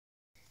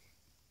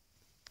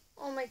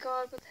my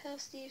god, what the hell,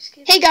 Steve?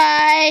 Hey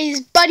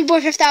guys,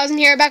 BuddyBoy5000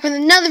 here, back with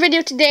another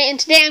video today, and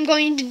today I'm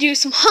going to do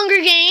some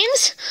Hunger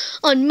Games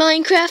on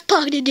Minecraft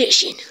Pocket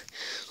Edition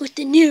with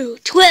the new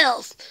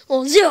 0.12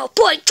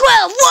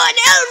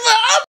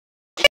 alpha.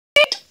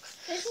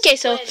 Okay,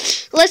 so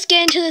let's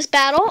get into this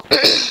battle.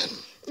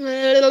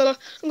 I'm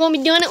going to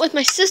be doing it with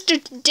my sister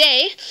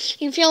today. You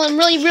can feel I'm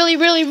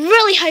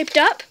really hyped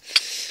up.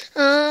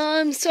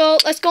 So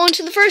let's go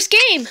into the first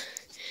game.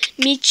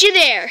 Meet you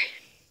there.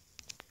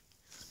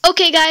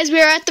 Okay guys,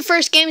 we are at the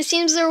first game. It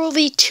seems there will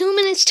be 2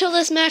 minutes till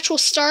this match will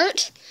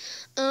start.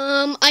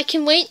 I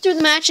can wait through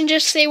the match and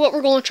just say what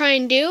we're going to try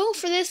and do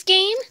for this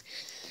game.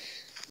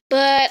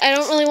 But I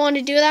don't really want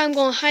to do that. I'm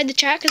going to hide the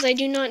chat because I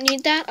do not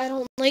need that. I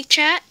don't like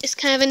chat. It's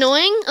kind of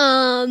annoying.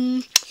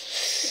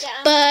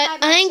 But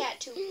I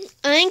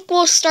think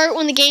we'll start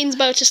when the game's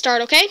about to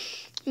start, okay?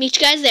 Meet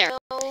you guys there.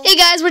 No. Hey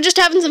guys, we're just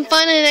having some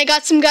fun, and I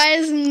got some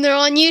guys and they're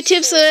on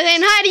YouTube, so they're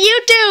saying hi to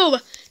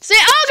YouTube. Say,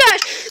 oh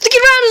gosh, the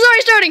round is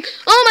already starting.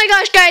 Oh my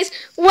gosh, guys.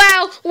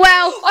 Wow.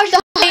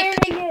 The hype.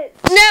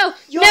 No,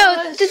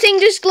 the thing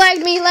just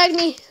lagged me. Lag.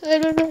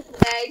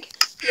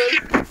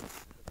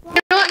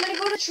 I'm gonna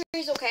go to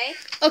trees, okay?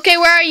 Okay,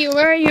 where are you,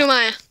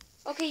 Maya?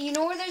 Okay, you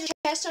know where there's a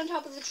chest on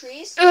top of the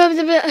trees? My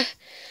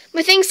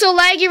thing's so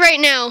laggy right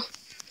now.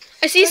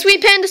 I see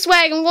Sweet Panda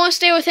Swag. I'm going to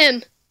stay with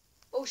him.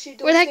 Oh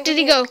shit! Where the heck did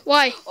he go?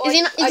 Why? Oh, is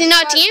he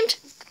not teamed?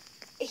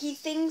 He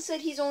thinks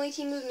that he's only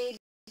teamed with me.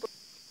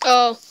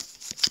 Oh.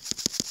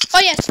 Oh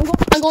yes, I'm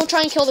going to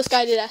try and kill this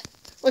guy to death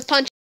with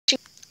punching.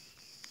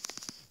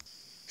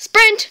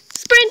 Sprint!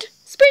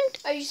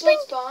 Are you still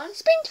spawn?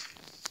 Sprint!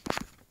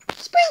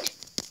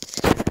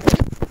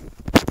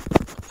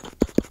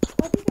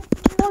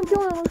 I'm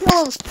killing him.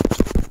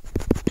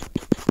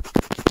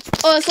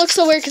 Oh, this looks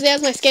so weird because he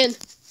has my skin.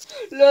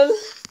 Lol.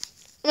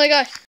 Oh my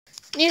gosh.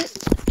 Bro,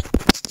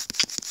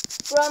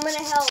 I'm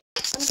gonna help.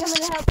 I'm coming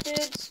to help,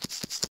 dudes.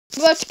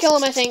 I'm about to kill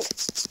him, I think.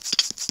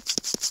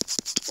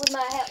 With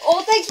my help.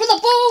 Oh, thanks for the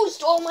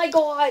boost! Oh my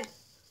god.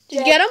 Did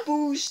you get him?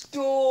 Boost.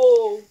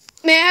 Oh.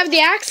 May I have the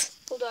axe?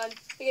 Hold on.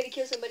 I gotta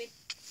kill somebody.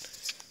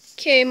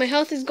 Okay, my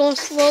health is going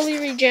to slowly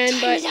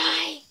regen, but...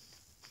 Die.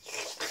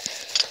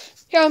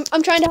 Here,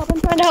 I'm trying to help.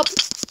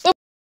 Oh.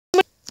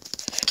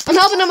 I'm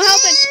helping.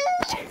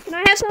 Can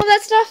I have some of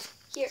that stuff?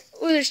 Here.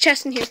 Oh, there's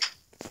chests in here.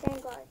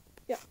 Thank God.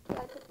 Yeah.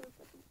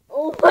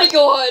 Oh my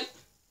god.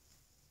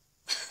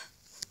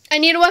 I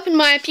need a weapon,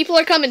 Maya. People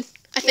are coming,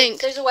 I think.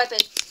 There's a weapon.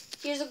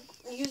 Use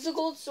the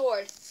gold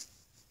sword.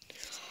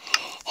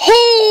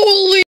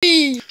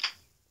 Holy!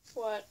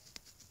 What?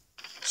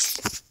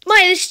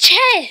 Maya, this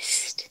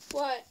chest!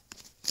 What?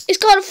 It's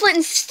got a flint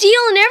and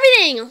steel and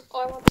everything!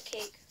 Oh, I want the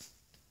cake.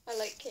 I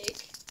like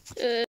cake.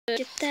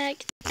 Get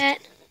that.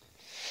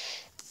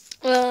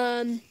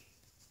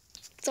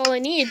 That's all I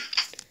need.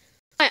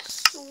 Maya.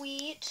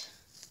 Sweet.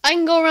 I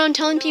can go around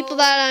telling people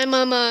that I'm,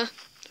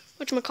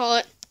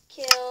 whatchamacallit.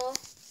 Kill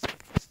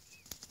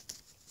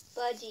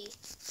Buddy.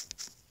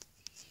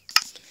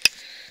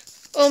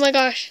 Oh my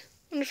gosh. I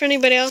wonder if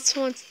anybody else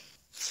wants.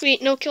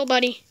 Sweet, no kill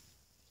Buddy.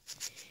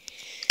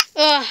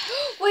 Ugh.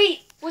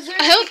 Wait, was there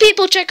I hope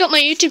people check out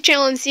my YouTube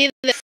channel and see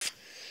this.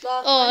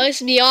 Lachlan? Oh, this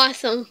would be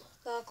awesome.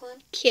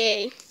 Lachlan?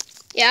 Okay.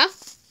 Yeah?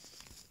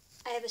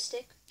 I have a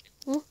stick.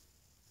 Ooh.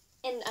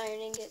 And iron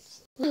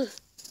ingots.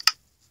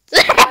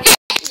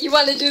 You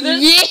want to do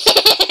this? Yeah!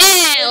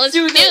 Let's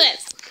do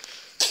this.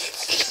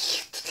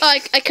 Oh,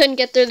 I couldn't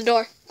get through the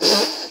door.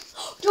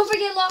 Don't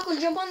forget, Lachlan,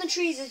 jump on the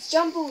trees. It's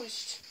jump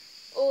boost.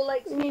 Or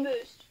like speed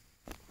boost.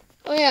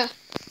 Oh, yeah.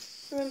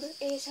 Remember,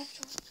 ASF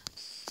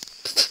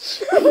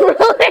Really?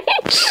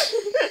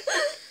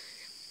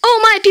 Oh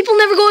my, people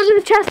never go to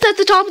the chest at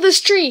the top of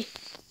this tree.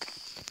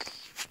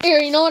 Here,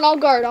 you know what? I'll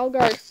guard.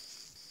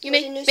 You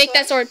make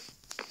that sword.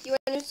 You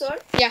want a new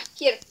sword? Yeah.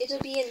 Here, it'll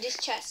be in this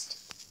chest.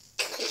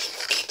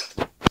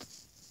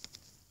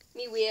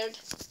 Me weird.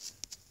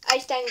 I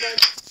stand guard.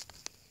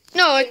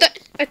 No, I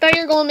thought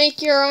you were going to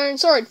make your iron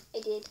sword. I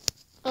did.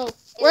 Oh,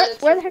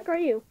 where the heck are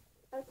you?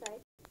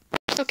 Outside.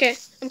 Okay,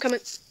 I'm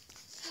coming.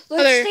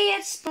 Let's stay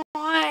at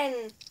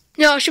spawn.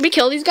 No, should we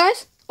kill these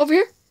guys over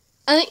here?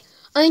 I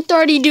think they're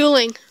already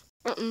dueling.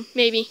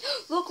 Maybe.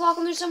 Look,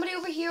 Lachlan, there's somebody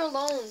over here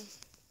alone.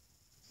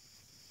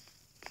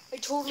 I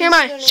totally. Here,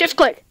 mine. Shift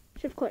click.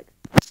 We'll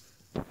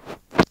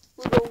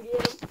go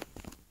get him.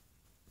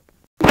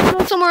 Let's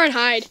go somewhere and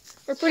hide.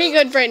 We're pretty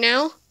good right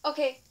now.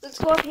 Okay, let's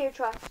go up here.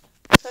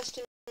 Trust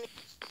in me.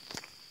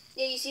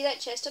 Yeah, you see that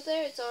chest up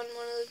there? It's on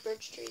one of those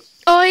birch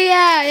trees. Oh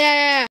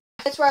yeah.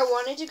 That's where I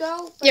wanted to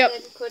go, but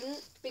then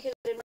couldn't because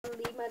I didn't want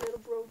to leave my little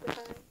bro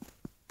behind.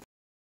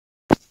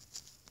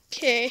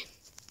 Okay.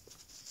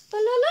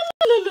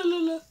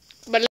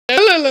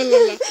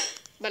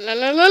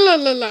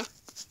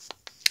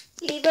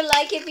 Leave a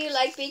like if you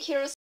like Big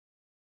Hero.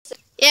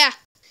 Yeah.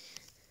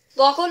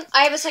 Lachlan,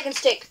 I have a second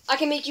stick. I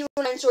can make you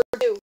an iron sword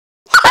too.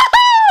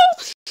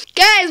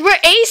 Guys, we're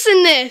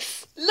acing this.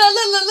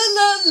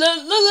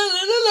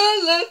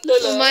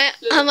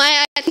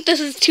 I think this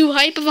is too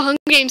hype of a Hunger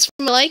Games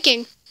for my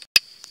liking.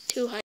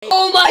 Too hype.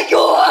 Oh my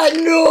god,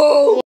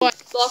 no! What?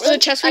 Where the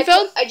chest we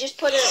filled? I just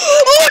put it.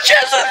 Oh,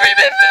 chest has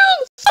been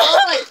filled!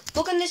 Oh,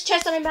 look on this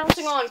chest that I'm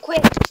bouncing on,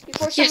 quick!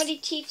 Before somebody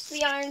teeps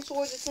the iron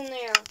sword that's in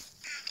there.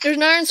 There's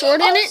an iron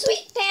sword in it?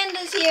 Sweet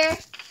Panda's here.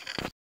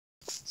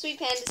 Sweet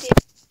Panda's here.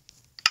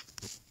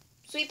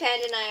 Sweet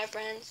Panda and I are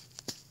friends.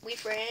 We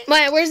friends.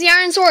 Maya, where's the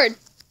iron sword?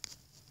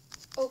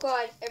 Oh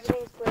god,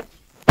 everything's good.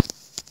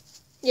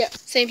 Yeah,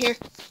 same here.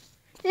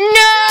 No! No!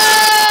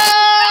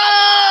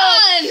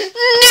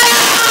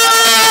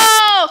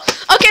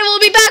 Okay, we'll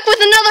be back with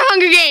another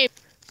Hunger Game.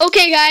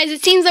 Okay, guys,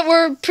 it seems that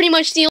we're pretty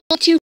much the only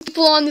 2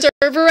 people on the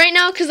server right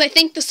now because I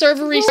think the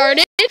server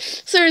restarted.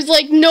 So there's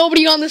like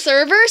nobody on the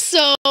server,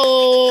 so...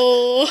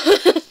 Oh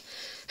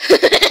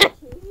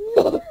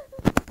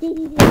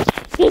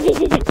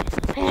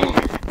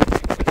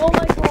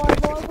my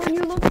god, Logan,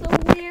 you look so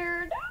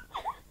weird.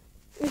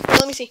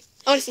 Let me see.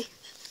 I want to see.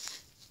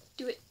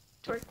 Do it.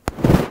 Twerk.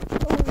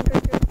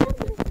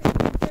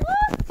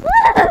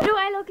 What do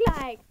I look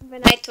like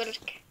when I twerk?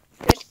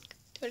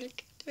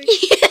 Twerk.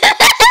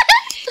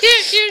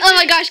 Oh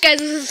my gosh, guys,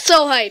 this is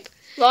so hype.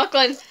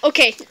 Lachlan,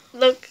 okay,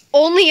 look,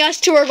 only us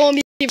 2 are going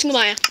to be from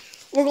Maya.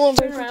 We're going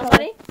to turn around,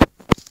 buddy.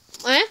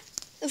 Maya?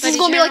 This is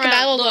going to be like a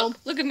battle dome.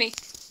 Look at me.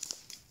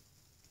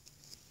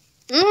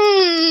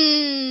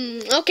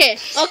 Okay.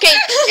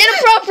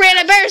 Inappropriate,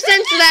 I better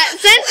censor that.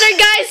 Censored,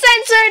 guys,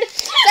 censored.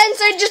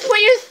 Censored, just put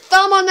your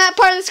thumb on that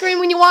part of the screen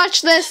when you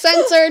watch this.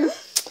 Censored.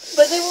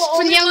 But they will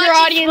for the younger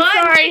audience,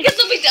 sorry. Because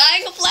they'll be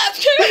dying of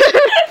laughter.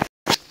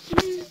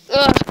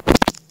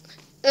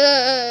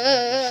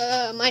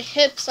 My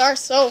hips are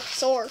so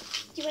sore.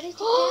 Do you want to tic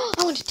tac?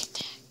 I want to tic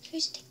tac.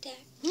 Who's tic tac?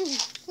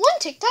 One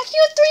tic tac,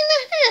 you had 3 in the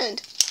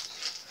hand.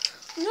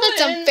 No,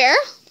 that's unfair.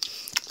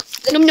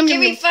 Give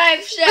me 5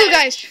 shots. Oh,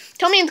 guys,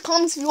 tell me in the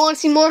comments if you want to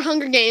see more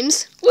Hunger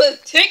Games.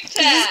 With tic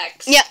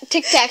tacs. Yeah,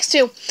 tic tacs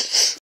too.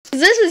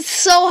 This is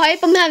so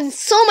hype. I'm having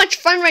so much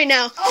fun right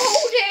now.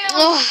 Oh, damn.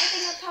 I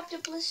think I popped a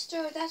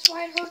blister. That's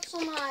why it hurts so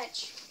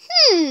much.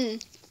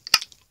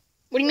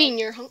 What do you mean?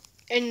 You're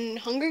in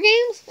Hunger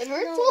Games? It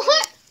hurts No. a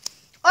lot?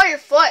 Oh, your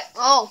foot.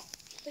 Oh.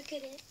 Look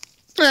at it.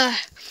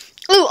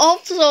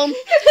 Also, I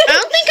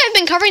don't think I've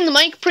been covering the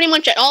mic pretty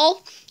much at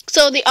all.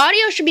 So the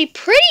audio should be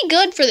pretty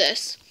good for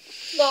this.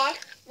 Lock,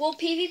 we'll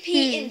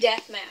PvP in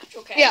deathmatch,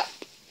 okay? Yeah.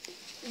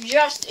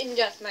 Just in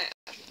deathmatch.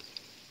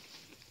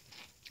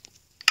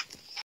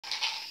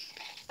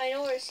 I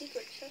know where a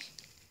secret is.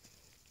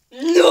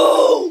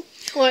 No!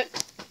 What?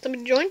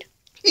 Somebody joined?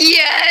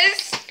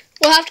 Yes!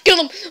 We'll have to kill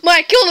them.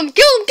 Maya, kill them.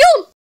 Kill them.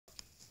 Kill them.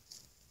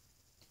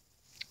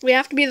 We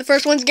have to be the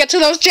first ones to get to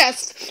those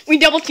chests. We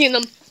double team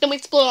them. Then we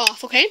split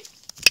off, okay?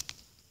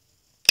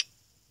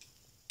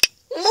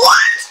 What?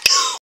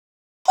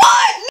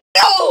 What?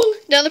 No!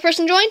 The other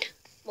person joined?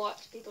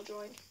 What? People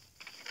joined.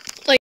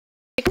 Like.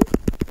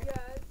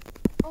 Yes.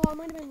 Oh, I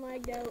might have been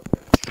lagged out.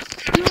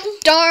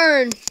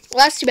 Darn.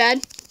 Well, that's too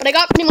bad. But I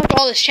got pretty much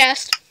all this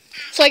chest.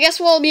 So I guess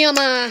we'll be on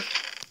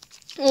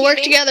we'll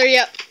work together,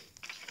 yep.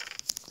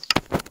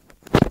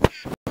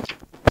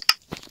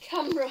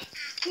 Camera.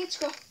 Let's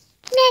go.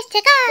 Let's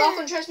take off.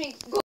 Lachlan, trust me.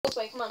 Go this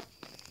way. Come on.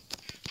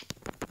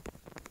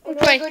 I know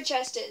Right. where a good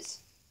chest is.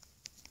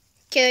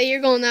 Okay,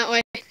 you're going that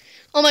way.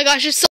 Oh my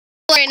gosh, it's so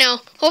right now.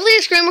 Hopefully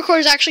the screen recorder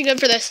is actually good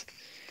for this.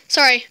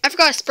 Sorry, I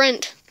forgot to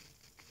sprint.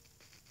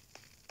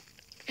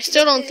 I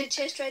still don't There's a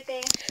chest right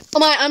there. Oh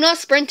my, I'm not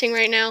sprinting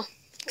right now.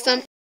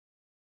 Cause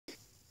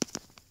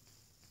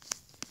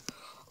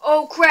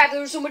Oh crap,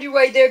 there's somebody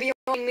right there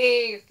behind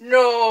me.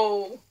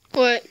 No.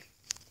 What?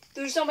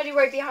 There's somebody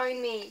right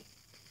behind me.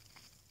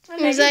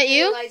 And Is I that didn't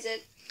you? realize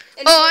it.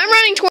 And Oh, I'm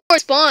running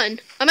towards spawn.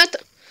 I'm at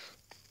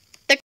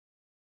the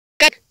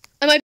guy.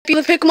 I might be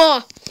able to pick him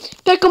off.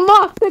 Pick him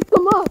off. Pick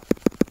him off.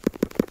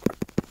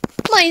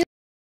 Come on, he's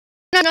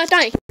not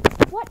dying.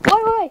 What?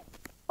 Wait.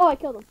 Oh, I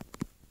killed him.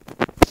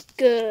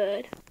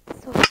 Good.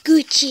 So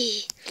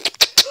Gucci.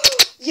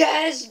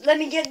 Yes, let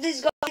me get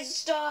this guy's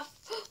stuff.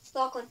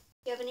 Lachlan,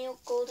 you have any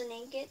golden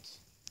ingots?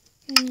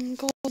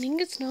 Golden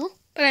ingots, no.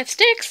 But I have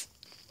sticks.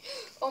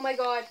 Oh my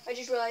god, I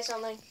just realized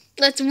something.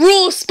 Let's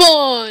rule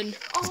spawn.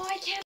 Oh, I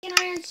can't get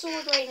an iron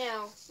sword right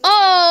now.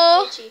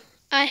 Oh, Itchy.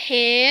 I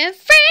have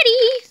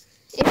Freddy.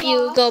 If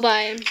you Aw. go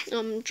by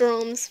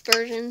Jerome's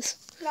versions.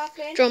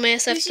 Lachlan, Jerome you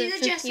ASF, see the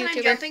chest that I'm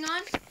YouTuber. jumping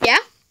on? Yeah?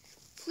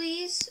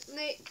 Please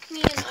make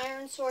me an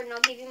iron sword and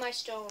I'll give you my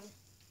stone.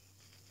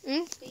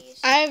 Please.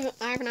 I have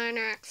an iron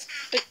axe.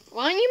 But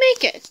why don't you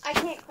make it? I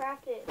can't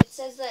craft it. It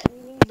says that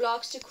you need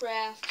blocks to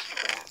craft.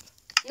 Crap.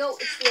 No,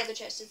 it's the other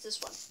chest. It's this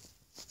one.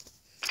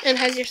 And it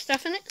has your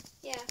stuff in it?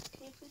 Yeah.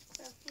 Can you please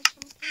craft me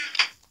something?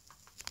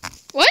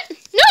 What?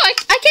 No, I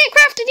can't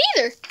craft it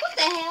either. What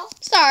the hell?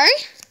 Sorry.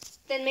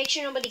 Then make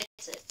sure nobody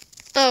gets it.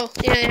 Oh,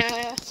 yeah.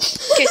 In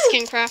case I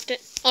can craft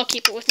it. I'll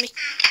keep it with me.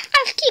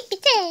 I'll keep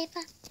it safe.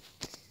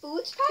 Ooh,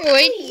 it's probably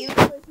Wait.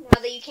 useless now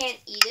that you can't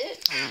eat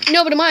it.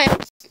 No, but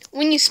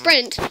when you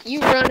sprint, you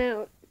run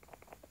out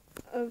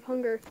of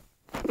hunger.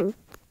 Would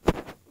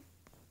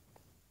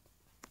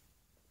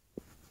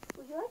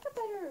you like a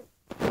better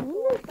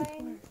sword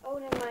thing? Oh,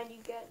 never mind.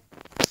 You get.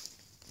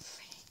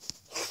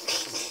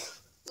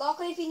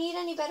 Lachlan, if you need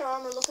any better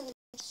armor, look in the...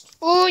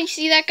 Oh, you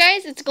see that,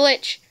 guys? It's a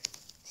glitch.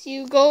 So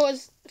you go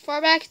as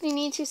far back as you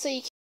need to so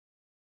you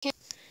can...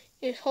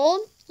 You just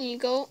hold, and you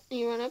go, and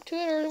you run up to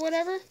it or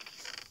whatever.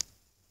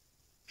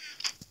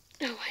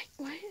 Oh,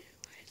 why is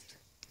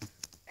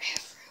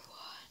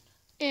everyone?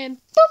 And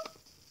boop!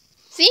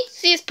 See?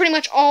 See, it's pretty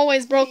much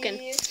always broken.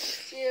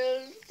 Yes.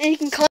 And you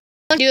can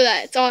do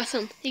that. It's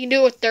awesome. You can do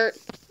it with dirt.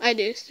 I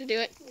do to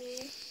do it.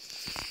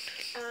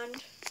 And...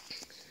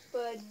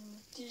 But...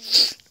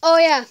 Oh,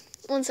 yeah.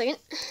 1 second.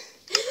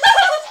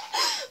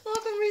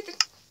 Lachlan, read the...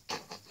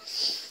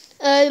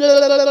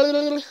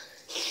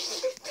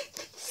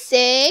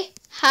 Say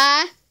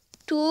hi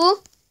to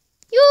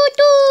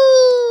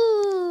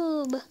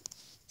YouTube.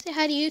 Say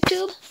hi to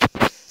YouTube.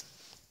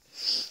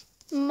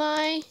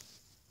 My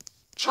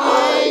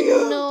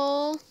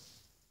channel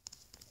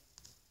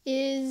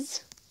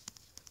is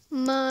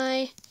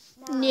my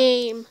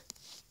name.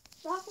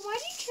 Lachlan, why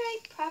do you try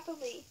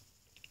properly?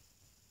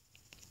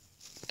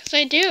 Because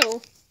I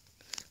do.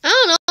 I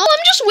don't know.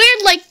 I'm just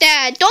weird like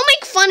that. Don't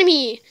make fun of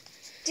me.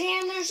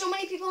 Damn, there's so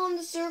many people on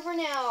the server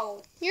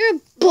now. You're a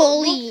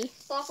bully. Look,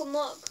 Lachlan,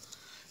 look.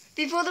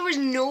 Before there was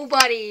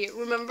nobody,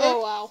 remember?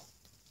 Oh, wow.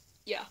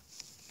 Yeah.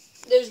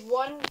 There's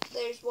one.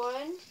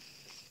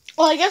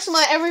 Well, I guess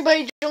not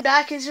everybody joined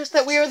back. It's just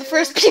that we were the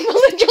first people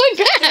to join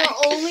back. There are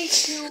only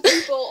 2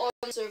 people on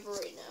the server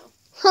right now.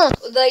 Huh.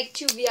 Like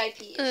 2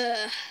 VIPs.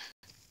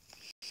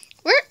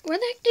 Where the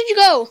heck did you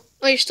go?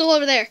 Oh, you're still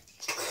over there.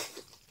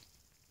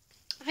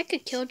 I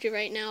could kill you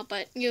right now,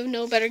 but you have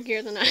no better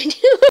gear than I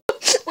do.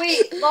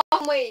 Wait,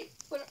 wait.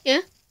 What? Yeah?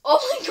 Oh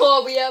my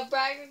god, we have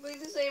practically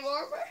the same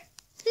armor.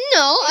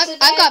 No, I've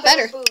got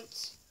better.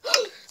 Boots.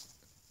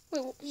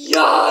 Wait,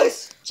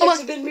 Yes! Chests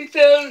have been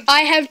refilled.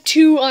 I have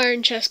 2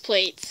 iron chest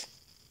plates.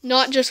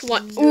 Not just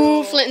one. No.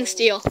 Ooh, flint and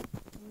steel.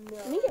 No.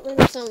 Let me get rid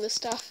of some of this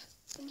stuff.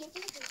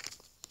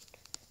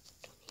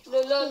 I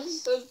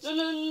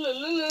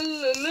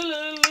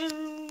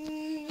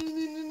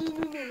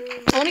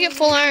want to get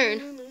full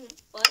iron.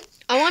 What?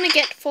 I want to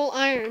get full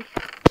iron.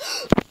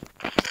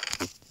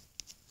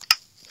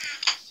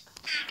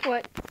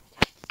 What?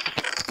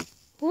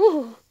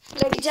 Ooh.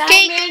 Like a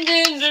diamond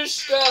in the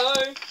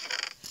sky.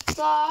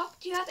 Bob,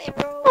 do you have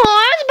arrows? Oh,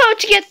 I was about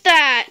to get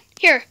that.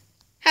 Here,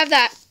 have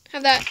that.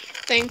 Have that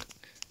thing.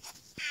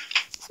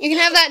 You can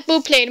have that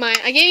boob plate, Maya.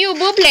 I gave you a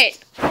boob plate.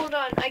 Hold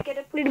on, I get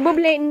a Put the boob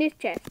plate in this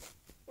chest.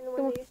 And the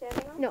one that you're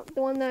standing on? No,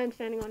 the one that I'm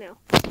standing on now.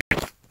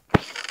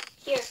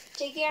 Here,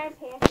 take the iron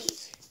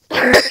panties.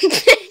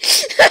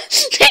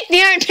 Take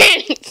the iron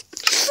panties.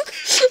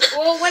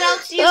 Well, what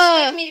else do you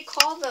expect me to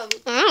call them?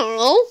 I don't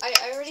know. I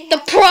already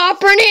have The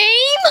proper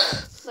name?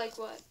 Like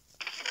what?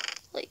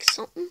 Like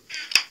something.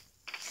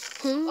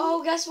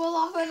 Oh, guess what,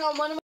 Lachlan? On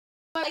one of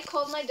my, I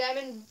called my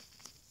diamond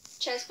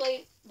chest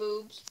plate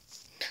boobs.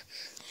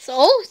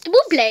 So, it's the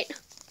boob plate.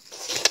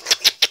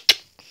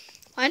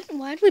 Why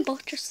did we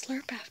both just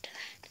slurp after that?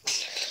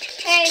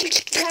 Hey, do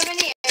you have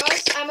any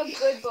arrows? I'm a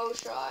good bow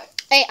shot.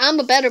 Hey, I'm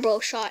a better bow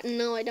shot, and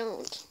no, I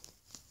don't.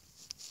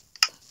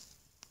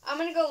 I'm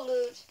gonna go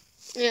loot.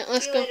 Yeah,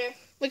 let's See you go. later.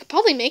 We could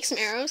probably make some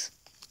arrows.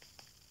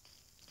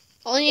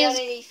 All you You need got is...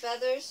 any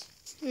feathers?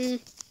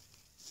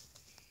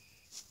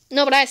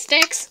 No, but I have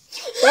sticks.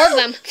 4 of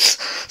them.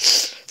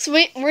 So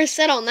we're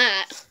set on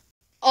that.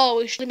 Oh,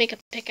 we should make a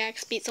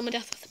pickaxe. Beat someone to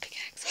death with a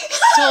pickaxe.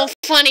 So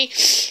funny.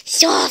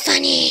 So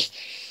funny.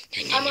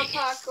 I'm gonna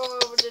go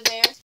over to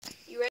there.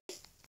 You ready?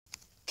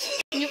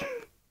 Yep.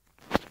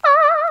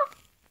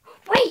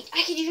 Wait,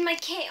 I could use my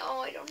cake.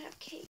 Oh, I don't have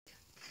cake.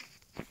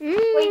 Wait,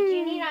 do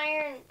you need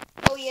iron?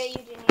 Oh, yeah, you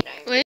do need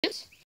iron.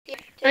 Wait. Here,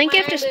 I think you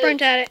have to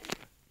sprint at it.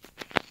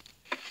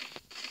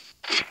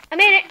 I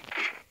made it.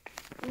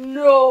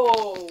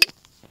 No.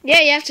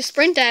 Yeah, you have to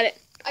sprint at it.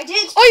 I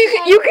did.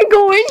 Oh, you can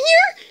go in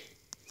here?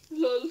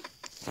 Lol.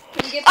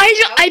 Can you get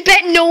I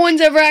bet no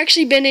one's ever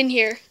actually been in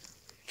here,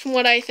 from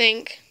what I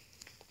think.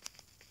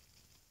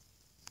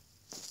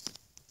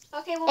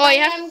 Okay, well, Oh,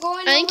 you have- I'm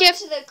going I think over you have-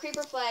 to the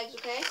creeper flags,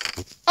 okay?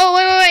 Oh,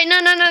 wait. No.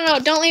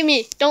 Don't leave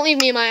me. Don't leave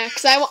me, Maya,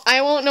 because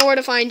I won't know where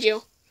to find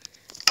you.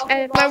 Okay,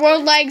 And if my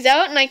world lags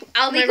out and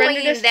I'll my be going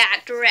render in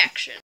that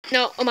direction.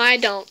 No, Maya,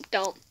 don't.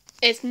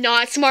 It's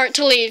not smart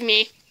to leave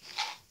me.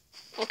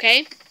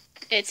 Okay?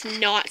 It's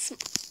not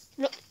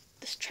Look,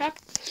 this trap.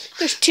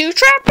 There's 2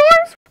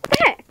 trapdoors? What the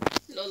heck?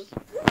 Lol.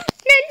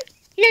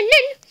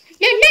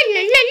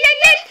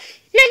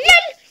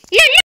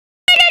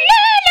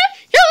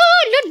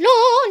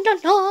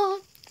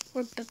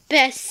 We're the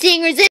best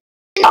singers in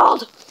the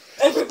world.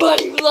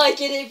 Everybody will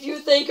like it if you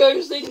think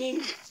I'm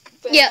singing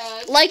bad. Yeah,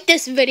 like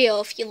this video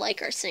if you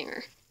like our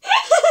singer.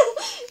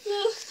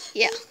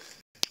 Yeah.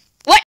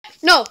 What?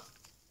 No.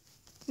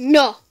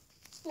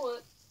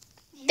 What?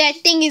 That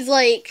thing is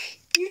like...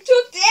 You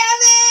took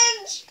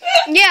damage!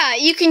 Yeah,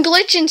 you can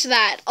glitch into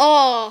that.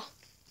 Oh.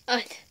 Oh,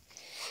 It's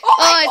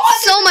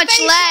so there's a much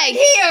face lag. right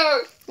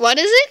here! What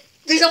is it?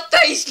 There's a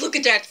face! Look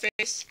at that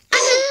face!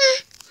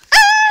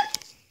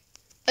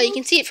 Oh, you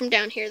can see it from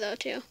down here, though,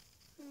 too.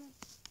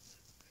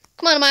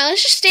 Come on, Amaya,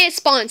 let's just stay at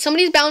spawn.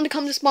 Somebody's bound to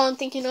come to spawn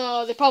thinking,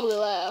 oh, they probably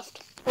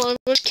left. Well,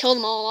 we'll just kill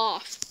them all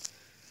off.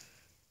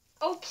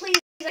 Oh, please,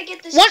 I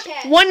get this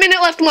chest. 1 minute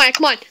left, Amaya.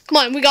 Come on. Come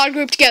on, we gotta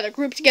group together.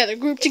 Group together.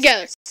 Group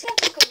together. It said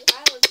like a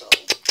while ago.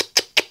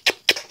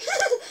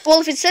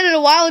 Well, if it said it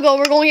a while ago,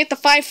 we're going to get the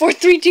 5, 4,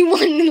 3, 2,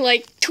 1 in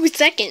like 2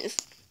 seconds.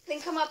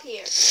 Then come up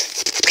here.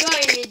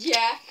 Join me,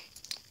 Jack.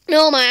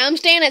 No, Amaya, I'm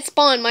staying at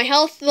spawn. My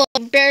health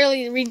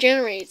barely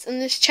regenerates,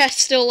 and this chest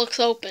still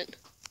looks open.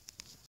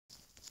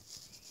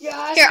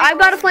 Yeah. Here, I've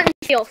got a flint and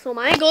steel, so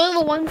Amaya, go to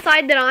the one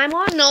side that I'm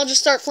on, and I'll just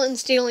start flint and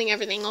stealing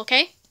everything,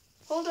 okay?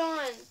 Hold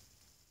on.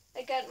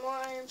 I got more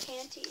iron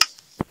panties.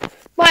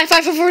 Bye,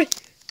 5, 4, 4.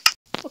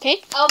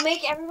 Okay. I'll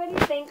make everybody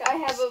think I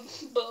have a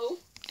bow.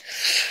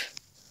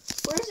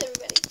 Where's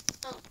everybody?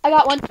 Oh. I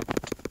got one.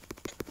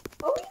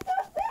 Oh, he's so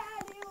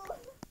sad, ew.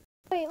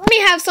 Wait, let me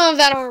have some of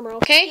that armor,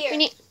 okay? Here,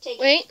 take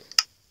it. Wait.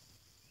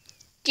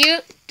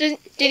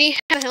 Did he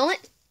have a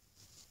helmet?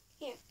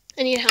 Here.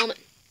 I need a helmet.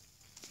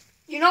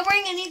 You're not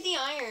wearing any of the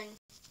iron.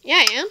 Yeah,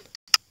 I am.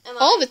 Am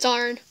All I? of it's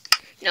iron.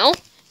 No,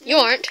 you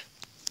aren't.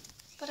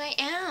 But I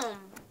am.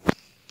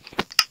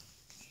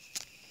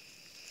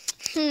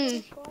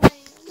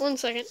 1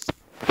 second.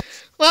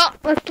 Well,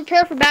 let's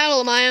prepare for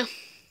battle, Amaya.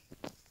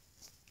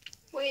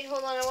 Wait,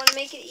 hold on. I want to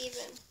make it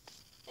even.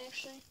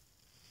 Actually.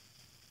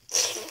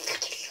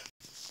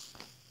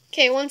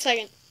 Okay, 1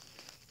 second.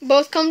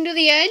 Both come to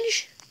the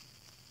edge.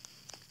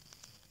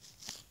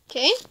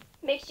 Okay.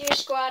 Make sure you're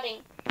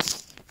squatting.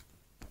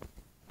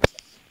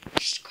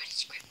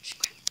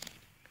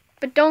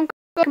 But don't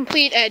go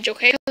complete edge,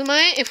 okay?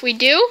 Amaya, if we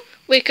do,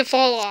 we could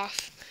fall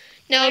off.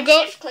 Now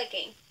go. Shift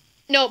clicking.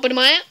 No, but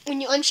Amaya,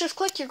 when you unshift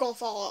click, you're gonna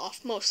fall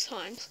off most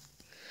times.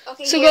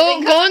 Okay. So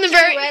here, go in the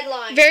red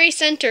line. very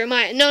center,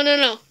 Amaya.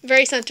 No,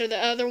 very center.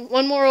 The other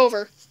one more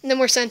over, and then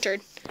we're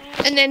centered.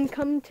 And then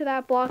come to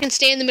that block and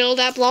stay in the middle of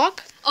that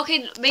block.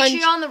 Okay, make sure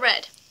you're on the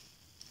red.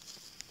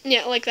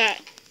 Yeah, like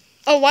that.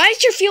 Oh, why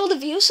is your field of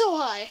view so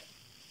high?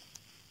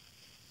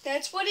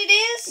 That's what it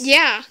is?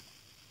 Yeah.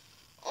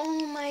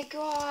 Oh my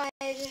god.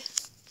 Okay,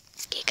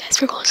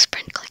 guys, we're going to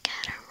sprint click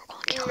at her. We're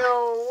going to kill her.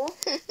 No.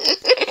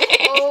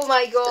 Oh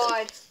my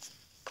god.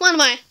 Come on,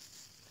 Amaya.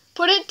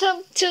 Put it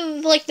to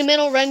like the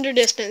middle render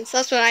distance.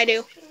 That's what I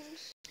do.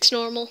 It's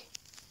normal.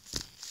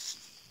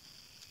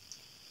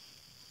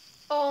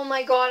 Oh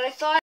my god, I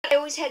thought I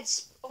always had...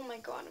 Oh my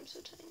god, I'm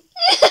so tiny.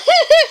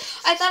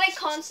 I thought I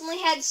constantly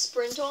had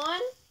sprint on.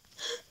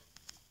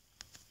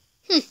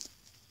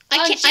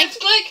 I can't.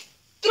 Click.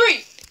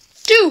 3,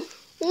 2,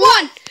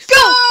 1,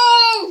 go!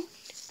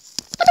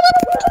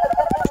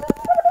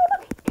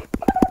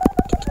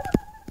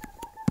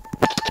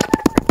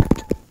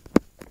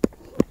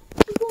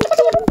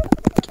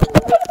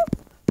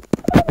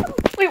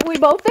 Wait, we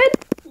both did?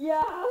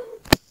 Yeah.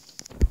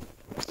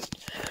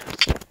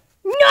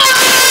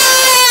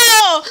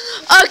 No!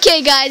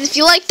 Okay, guys, if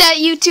you like that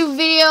YouTube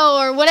video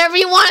or whatever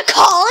you want to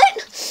call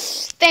it,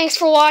 thanks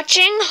for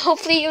watching.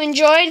 Hopefully you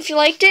enjoyed. If you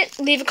liked it,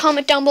 leave a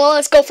comment down below.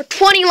 Let's go for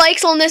 20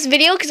 likes on this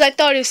video because I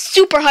thought it was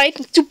super hype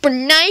and super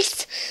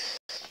nice.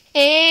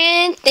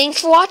 And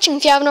thanks for watching.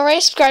 If you haven't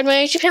already, subscribe to my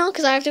YouTube channel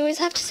because I always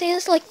have to say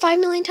this like 5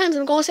 million times.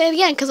 I'm going to say it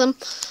again because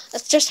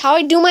that's just how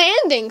I do my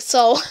endings.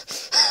 So,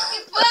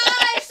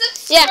 Goodbye,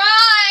 subscribe.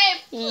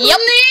 Yeah. Yep.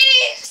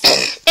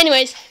 Please.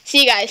 Anyways,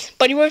 see you guys.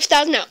 Buddy Works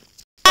 1000 out.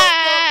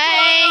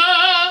 Bye.